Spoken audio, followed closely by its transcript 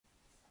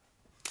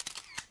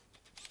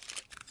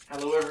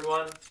Hello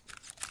everyone.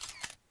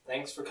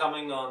 Thanks for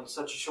coming on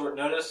such a short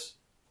notice.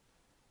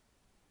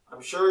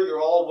 I'm sure you're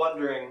all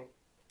wondering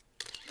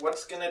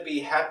what's going to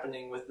be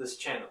happening with this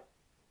channel.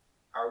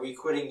 Are we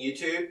quitting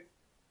YouTube?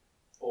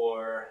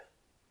 Or,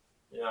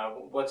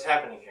 what's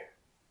happening here?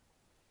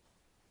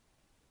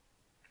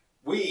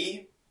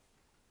 We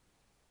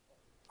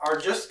are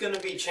just going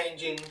to be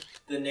changing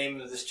the name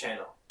of this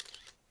channel.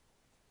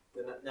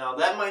 Now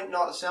that might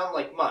not sound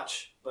like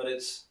much, but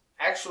it's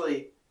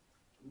actually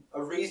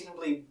a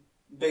reasonably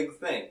big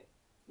thing,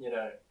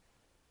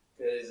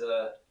 because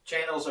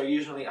channels are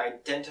usually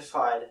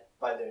identified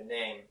by their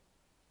name.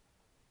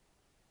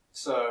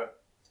 So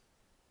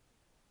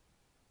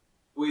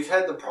we've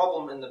had the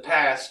problem in the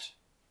past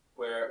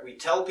where we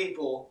tell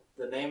people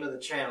the name of the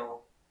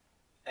channel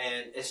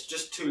and it's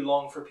just too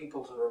long for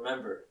people to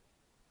remember.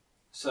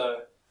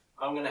 So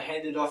I'm going to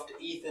hand it off to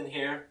Ethan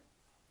here,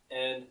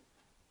 and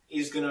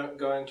he's going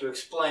to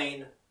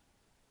explain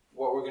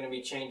what we're going to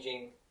be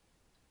changing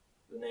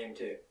the name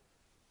to.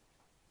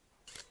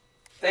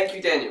 Thank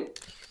you, Daniel.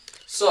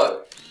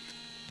 So,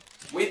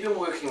 we've been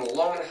working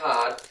long and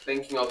hard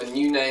thinking of a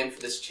new name for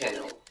this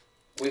channel.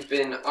 We've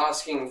been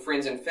asking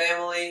friends and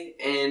family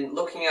and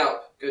looking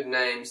up good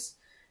names,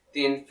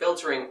 then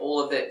filtering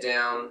all of that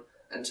down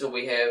until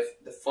we have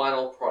the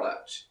final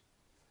product.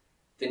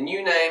 The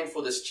new name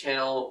for this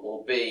channel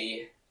will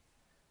be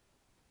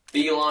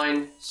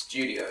Beehive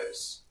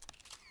Studios.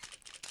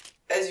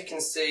 As you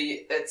can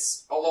see,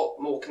 it's a lot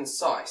more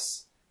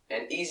concise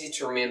and easy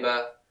to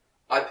remember.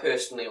 I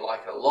personally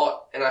like it a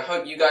lot, and I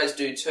hope you guys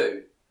do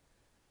too.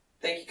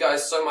 Thank you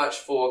guys so much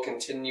for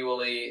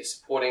continually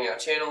supporting our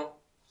channel,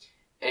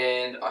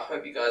 and I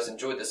hope you guys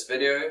enjoyed this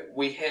video.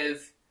 We have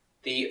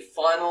the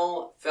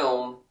final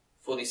film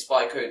for the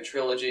Spy Code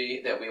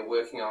trilogy that we're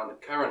working on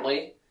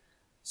currently,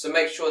 so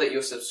make sure that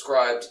you're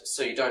subscribed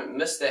so you don't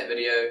miss that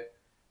video.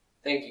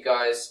 Thank you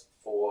guys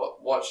for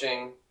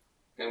watching,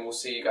 and we'll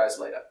see you guys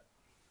later.